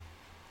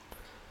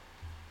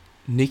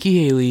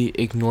Nikki Haley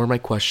ignored my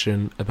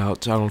question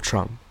about Donald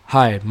Trump.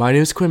 Hi, my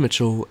name is Quinn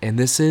Mitchell, and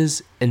this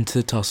is Into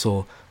the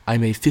Tussle.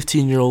 I'm a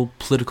 15-year-old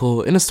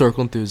political and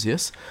historical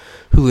enthusiast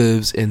who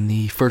lives in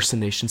the First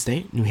Nation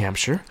state, New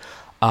Hampshire.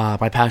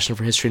 My passion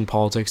for history and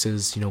politics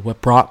is, what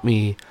brought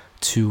me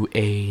to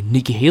a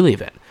Nikki Haley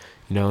event.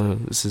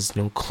 This is,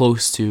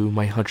 close to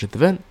my 100th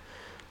event.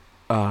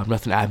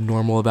 Nothing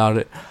abnormal about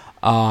it.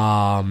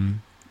 I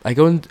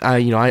go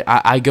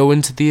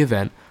into the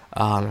event.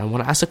 I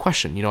want to ask a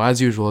question,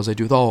 as usual, as I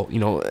do with all,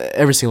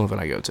 every single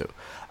event I go to.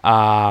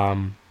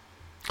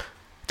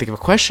 Think of a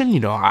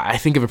question, I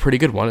think of a pretty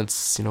good one.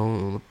 It's,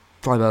 probably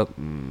about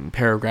a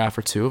paragraph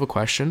or two of a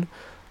question.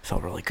 I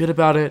felt really good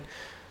about it.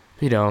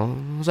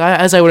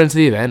 As I went into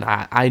the event,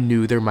 I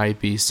knew there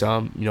might be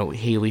some,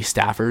 Haley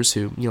staffers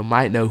who,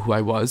 might know who I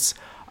was.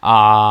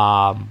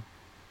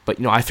 But,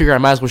 I figured I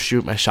might as well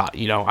shoot my shot.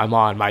 I'm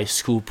on my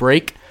school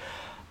break.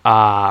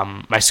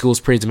 My school is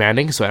pretty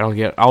demanding, so I don't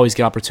always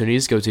get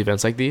opportunities to go to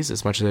events like these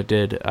as much as I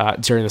did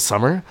during the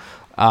summer.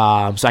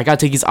 So I gotta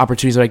take these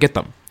opportunities when I get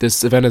them.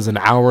 This event is an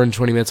hour and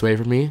 20 minutes away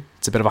from me.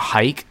 It's a bit of a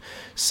hike,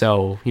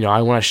 so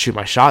I want to shoot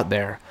my shot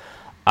there.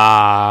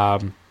 I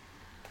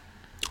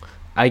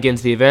get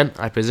into the event.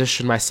 I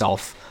position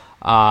myself.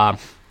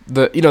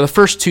 The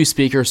first two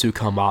speakers who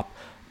come up,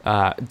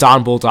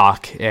 Don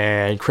Bulldog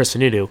and Chris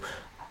Sununu.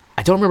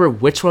 I don't remember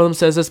which one of them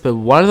says this, but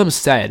one of them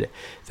said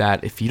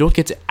that if you don't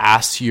get to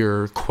ask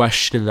your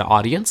question in the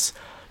audience,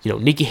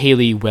 Nikki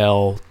Haley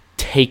will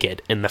take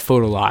it in the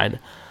photo line,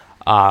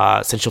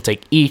 since she'll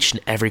take each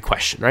and every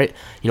question, right?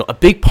 A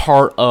big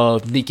part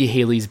of Nikki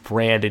Haley's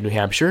brand in New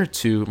Hampshire,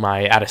 to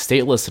my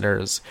out-of-state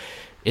listeners,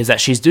 is that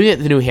she's doing it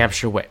the New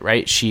Hampshire way,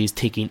 right? She's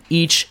taking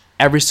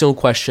every single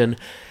question,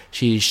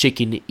 she's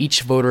shaking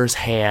each voter's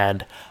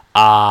hand,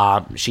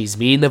 she's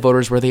meeting the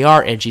voters where they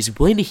are, and she's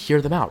willing to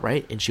hear them out,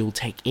 right? And she will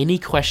take any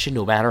question,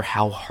 no matter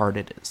how hard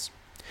it is.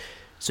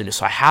 So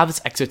I have this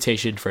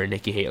expectation for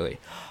Nikki Haley.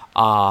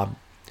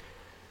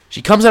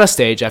 She comes on a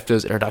stage after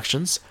those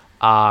introductions,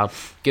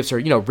 gives her,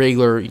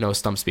 regular,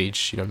 stump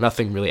speech,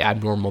 nothing really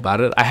abnormal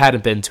about it. I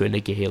hadn't been to a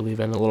Nikki Haley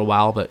event in a little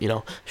while, but,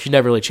 she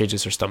never really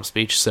changes her stump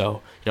speech,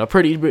 so,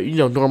 pretty,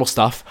 normal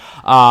stuff.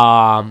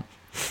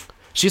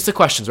 She gets the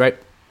questions, right?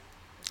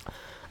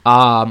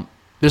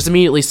 There's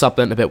immediately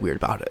something a bit weird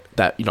about it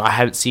that, I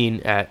haven't seen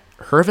at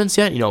her events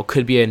yet.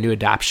 Could be a new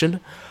adaptation.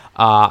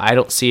 I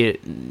don't see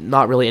it,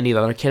 not really any of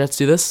the other candidates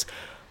do this,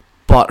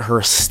 but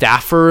her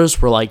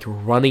staffers were like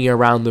running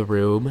around the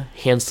room,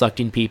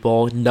 hand-selecting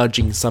people,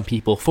 nudging some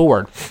people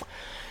forward.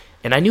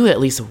 And I knew at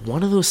least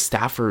one of those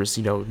staffers,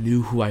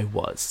 knew who I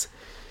was.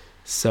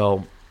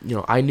 So,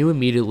 I knew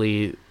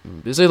immediately,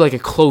 there's like a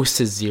close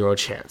to zero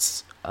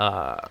chance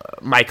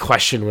my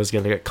question was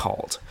going to get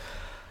called.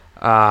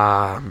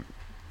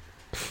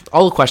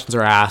 All the questions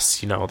are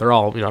asked, they're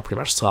all, pretty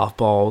much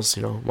softballs.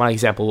 One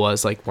example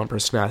was like one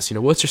person asked,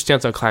 what's your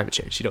stance on climate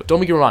change? Don't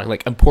make me wrong,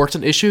 like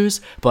important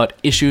issues, but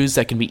issues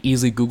that can be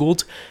easily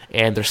Googled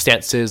and their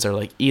stances are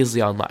like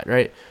easily online,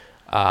 right?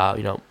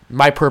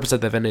 My purpose at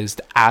the event is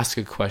to ask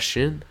a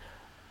question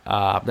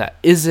that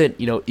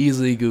isn't,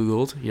 easily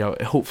Googled,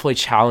 it hopefully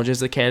challenges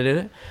the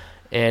candidate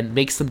and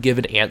makes them give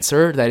an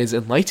answer that is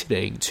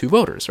enlightening to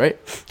voters, right?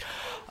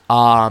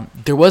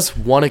 There was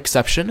one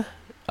exception.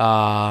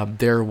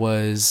 There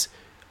was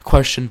a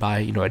question by,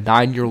 a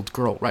 9-year-old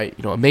girl, right?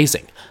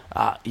 Amazing.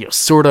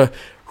 Sort of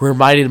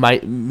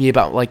reminded me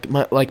about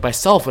like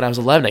myself when I was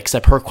 11,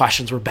 except her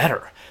questions were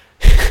better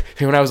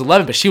when I was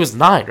 11, but she was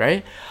 9,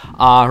 right?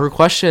 Her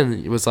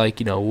question was like,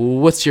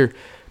 what's your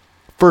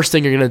first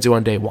thing you're going to do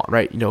on day one,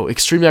 right?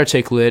 Extremely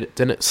articulate,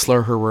 didn't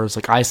slur her words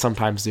like I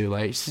sometimes do.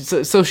 Like,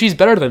 so she's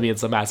better than me in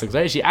some aspects,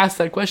 right? She asked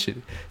that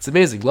question. It's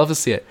amazing. Love to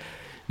see it.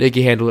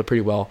 Nikki handled it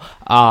pretty well.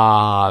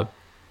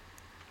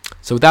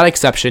 So with that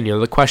exception,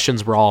 the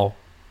questions were all,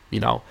 they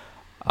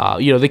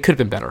could have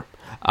been better.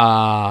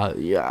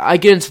 I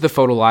get into the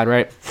photo line,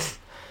 right?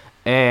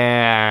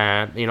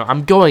 And,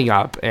 I'm going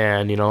up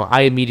and,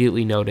 I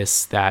immediately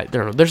notice that,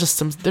 there's a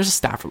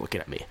staffer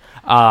looking at me.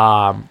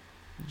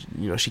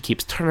 She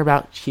keeps turning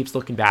about, she keeps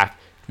looking back,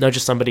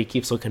 nudges somebody,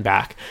 keeps looking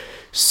back.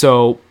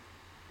 So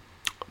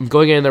I'm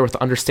going in there with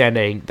the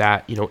understanding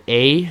that,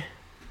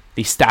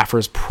 the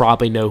staffers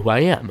probably know who I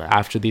am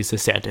after these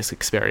DeSantis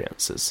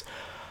experiences.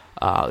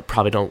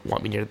 Probably don't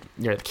want me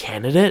near the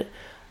candidate.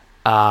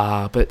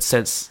 But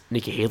since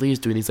Nikki Haley is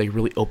doing these like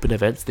really open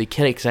events, they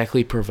can't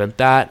exactly prevent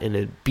that, and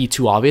it'd be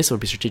too obvious. It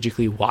would be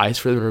strategically wise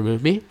for them to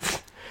remove me.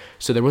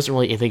 So there wasn't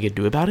really anything I could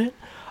do about it.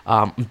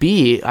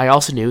 B, I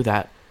also knew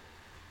that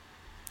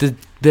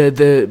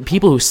the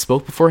people who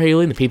spoke before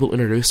Haley and the people who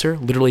introduced her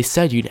literally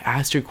said you'd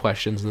ask your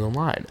questions in the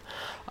line.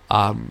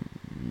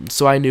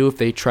 So I knew if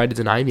they tried to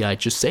deny me, I'd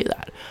just say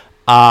that.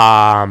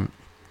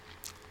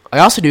 I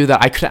also knew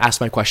that I could ask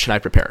my question I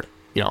prepared.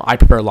 I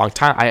prepared a long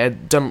time. I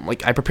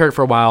prepared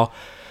for a while.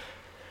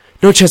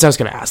 No chance I was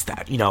going to ask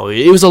that.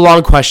 It was a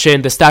long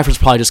question. The staffers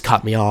probably just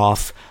cut me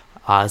off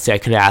and say I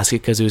couldn't ask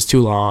it because it was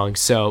too long.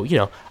 So,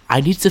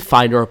 I needed to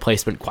find a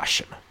replacement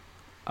question.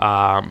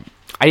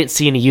 I didn't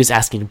see any use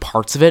asking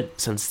parts of it,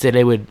 since then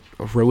it would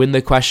ruin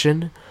the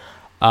question.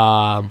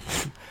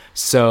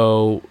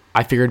 So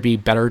I figured it'd be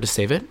better to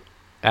save it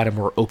at a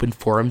more open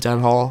forum town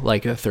hall,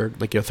 like a third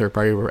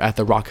party, or at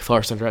the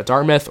Rockefeller Center at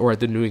Dartmouth, or at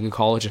the New England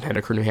College in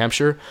Henniker, New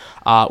Hampshire,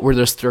 where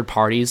there's third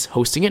parties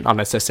hosting it, not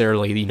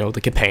necessarily,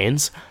 the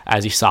campaigns,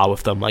 as you saw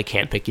with them, like,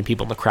 handpicking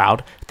people in the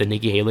crowd at the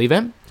Nikki Haley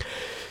event.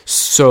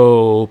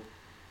 So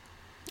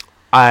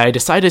I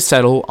decided to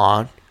settle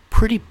on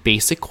pretty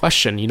basic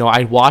question.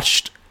 I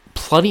watched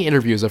plenty of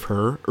interviews of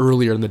her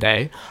earlier in the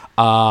day,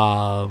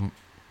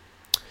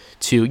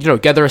 to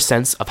gather a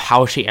sense of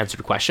how she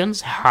answered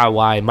questions, how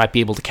I might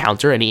be able to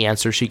counter any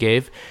answer she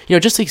gave,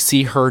 just to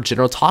see her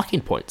general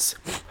talking points.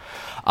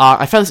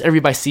 I found this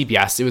interview by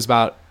CBS. It was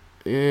about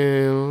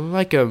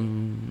a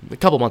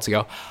couple months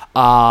ago.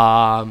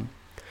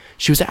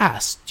 She was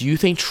asked, "Do you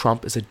think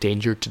Trump is a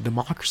danger to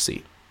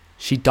democracy?"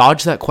 She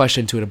dodged that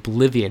question to an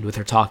oblivion with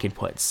her talking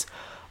points.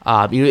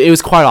 It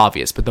was quite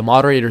obvious, but the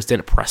moderators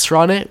didn't press her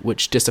on it,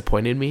 which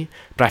disappointed me.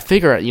 But I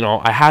figure,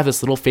 I have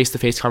this little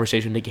face-to-face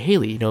conversation with Nikki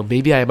Haley.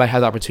 Maybe I might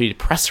have the opportunity to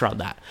press her on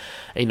that,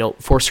 and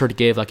force her to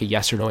give like a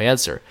yes or no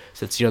answer,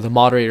 since the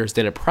moderators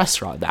didn't press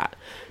her on that.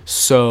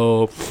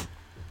 So,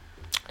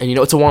 and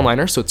it's a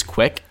one-liner, so it's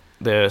quick.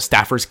 The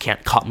staffers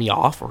can't cut me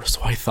off, or so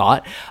I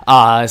thought.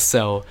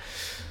 So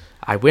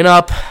I went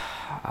up,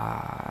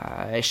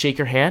 I shake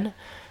her hand.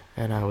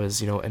 And I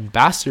was,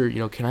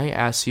 Ambassador, can I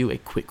ask you a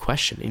quick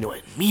question?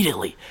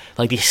 Immediately,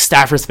 like, the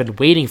staffers have been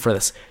waiting for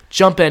this.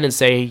 Jump in and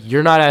say,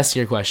 "You're not asking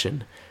your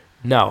question."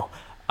 No.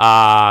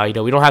 We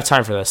don't have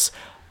time for this.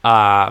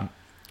 And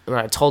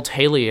I told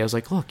Haley, I was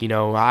like, "Look,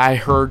 I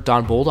heard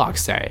Don Bolduc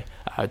say."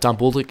 Don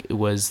Bolduc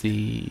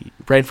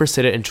ran for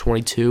Senate in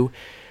 22.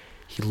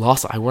 He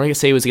lost, I want to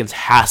say it was against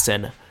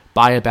Hassan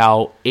by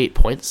about 8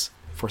 points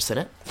for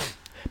Senate.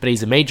 But he's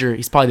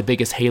he's probably the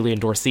biggest Haley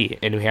endorsee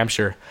in New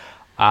Hampshire.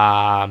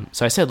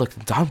 So I said,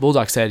 look, Don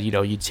Bolduc said,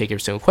 you take every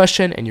single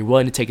question and you're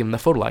willing to take them in the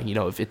photo line.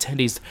 If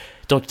attendees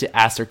don't get to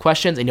ask their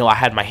questions, and I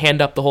had my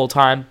hand up the whole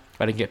time,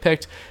 I didn't get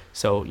picked.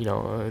 So,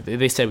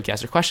 they said we can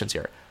ask their questions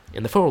here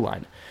in the photo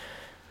line.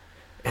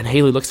 And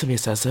Haley looks at me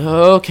and says,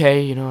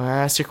 "Okay,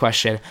 ask your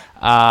question."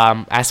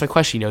 Ask my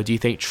question, do you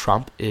think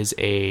Trump is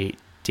a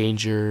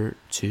danger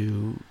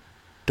to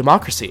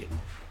democracy?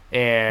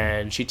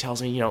 And she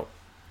tells me,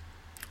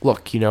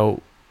 look,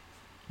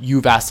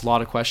 you've asked a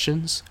lot of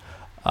questions.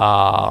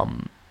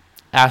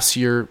 Ask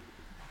your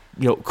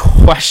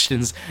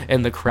questions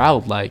in the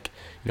crowd, like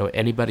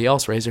anybody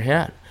else, raise your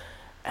hand.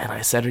 And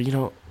I said to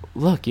her,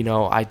 look,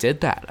 I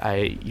did that.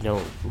 I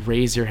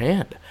raise your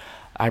hand.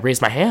 I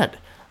raised my hand.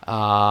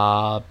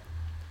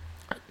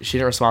 She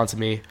didn't respond to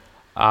me.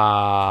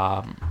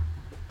 And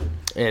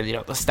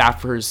the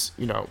staffers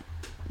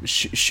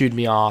shooed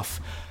me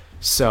off.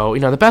 So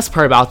the best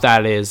part about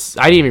that is,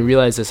 I didn't even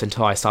realize this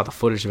until I saw the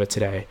footage of it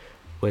today,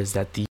 was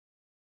that the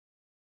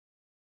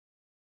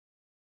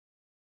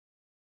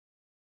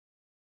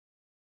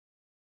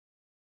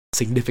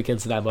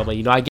significance of that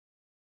moment. I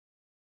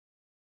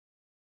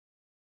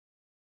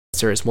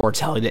answer is more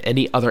telling than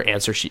any other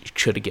answer she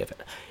should have given.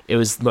 It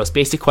was the most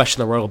basic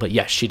question in the world, but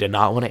yes, she did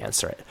not want to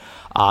answer it.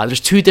 There's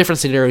two different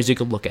scenarios you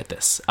can look at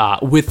this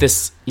with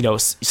this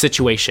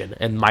situation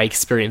and my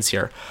experience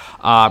here.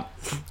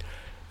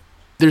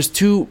 There's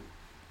two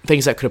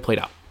things that could have played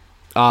out.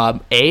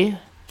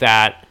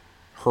 That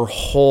her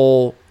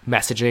whole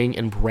messaging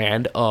and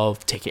brand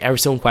of taking every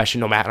single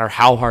question, no matter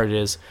how hard it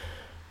is,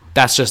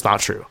 that's just not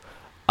true.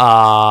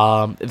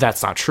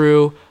 That's not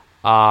true.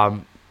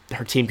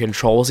 Her team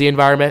controls the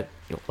environment,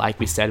 like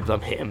we said,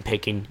 them him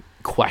picking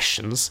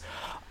questions,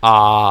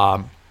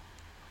 motioning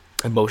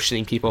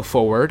people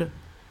forward.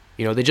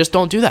 They just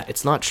don't do that.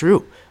 It's not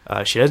true.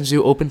 She doesn't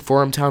do open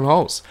forum town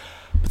halls.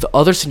 But the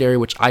other scenario,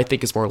 which I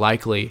think is more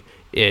likely,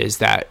 is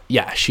that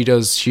she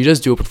does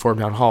do open forum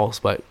town halls,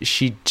 but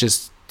she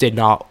just did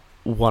not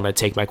want to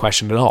take my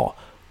question at all.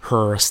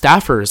 Her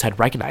staffers had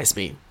recognized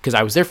me because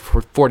I was there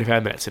for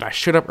 45 minutes and I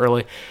showed up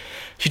early.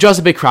 She draws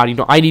a big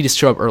crowd. I need to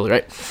show up early,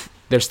 right?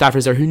 There's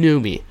staffers there who knew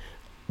me.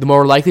 The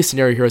more likely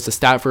scenario here is the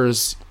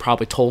staffers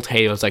probably told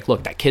Hay, I was like,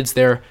 look, that kid's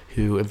there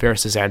who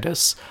embarrassed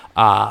DeSantis.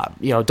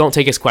 Don't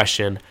take his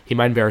question. He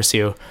might embarrass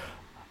you.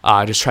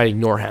 Just try to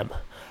ignore him.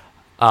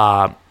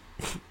 But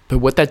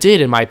what that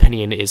did, in my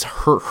opinion, is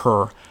hurt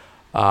her,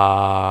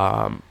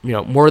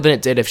 more than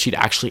it did if she'd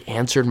actually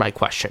answered my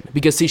question.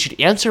 Because, see, she'd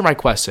answered my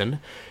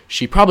question.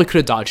 She probably could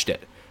have dodged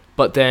it.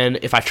 But then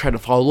if I tried to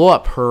follow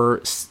up, her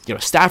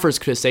staffers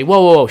could say,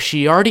 whoa,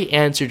 she already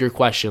answered your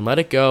question. Let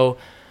it go.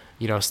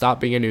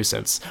 Stop being a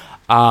nuisance.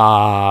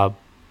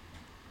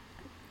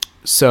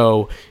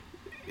 So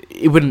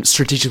it wouldn't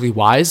strategically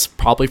wise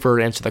probably for her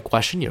to answer that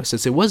question,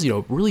 since it was,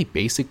 a really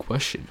basic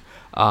question.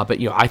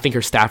 But I think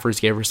her staffers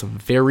gave her some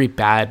very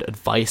bad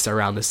advice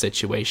around the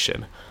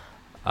situation.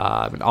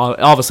 And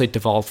obviously it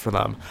devolved for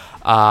them.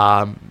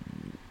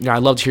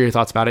 I'd love to hear your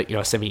thoughts about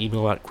it. Send me an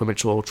email at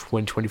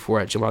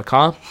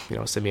quimmitchell2024@gmail.com.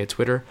 Send me a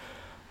Twitter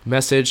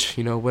message,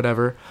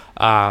 whatever.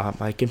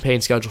 My campaign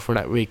schedule for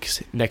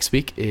next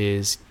week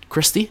is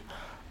Christie.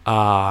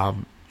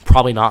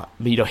 Probably not.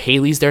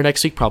 Haley's there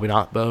next week. Probably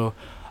not, though.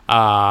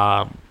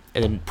 And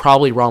then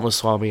probably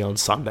Ramaswamy on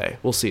Sunday.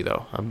 We'll see,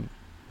 though.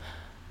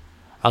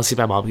 I'll see if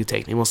my mom can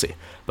take me. We'll see.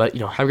 But,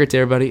 have a great day,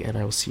 everybody, and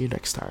I will see you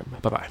next time.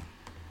 Bye-bye.